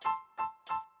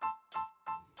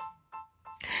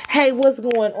Hey, what's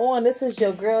going on? This is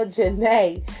your girl,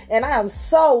 Janae, and I am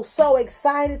so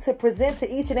excited to present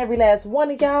to each and every last one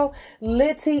of y'all,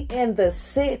 Litty in the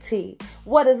City.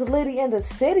 What is Litty in the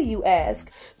City, you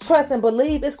ask? Trust and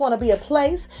believe it's going to be a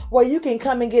place where you can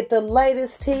come and get the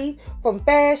latest tea, from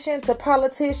fashion to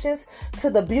politicians to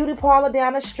the beauty parlor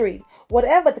down the street.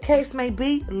 Whatever the case may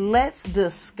be, let's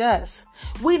discuss.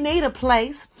 We need a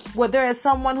place where there is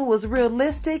someone who is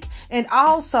realistic and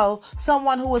also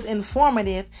someone who is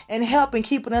informative and helping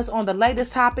keeping us on the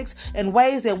latest topics and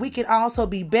ways that we can also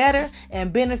be better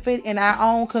and benefit in our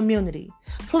own community.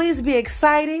 Please be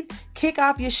excited, kick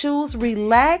off your shoes,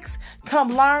 relax,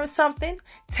 come learn something,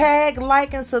 tag,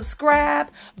 like, and subscribe,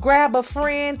 grab a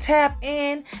friend, tap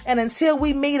in, and until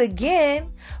we meet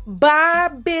again, bye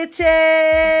bitches!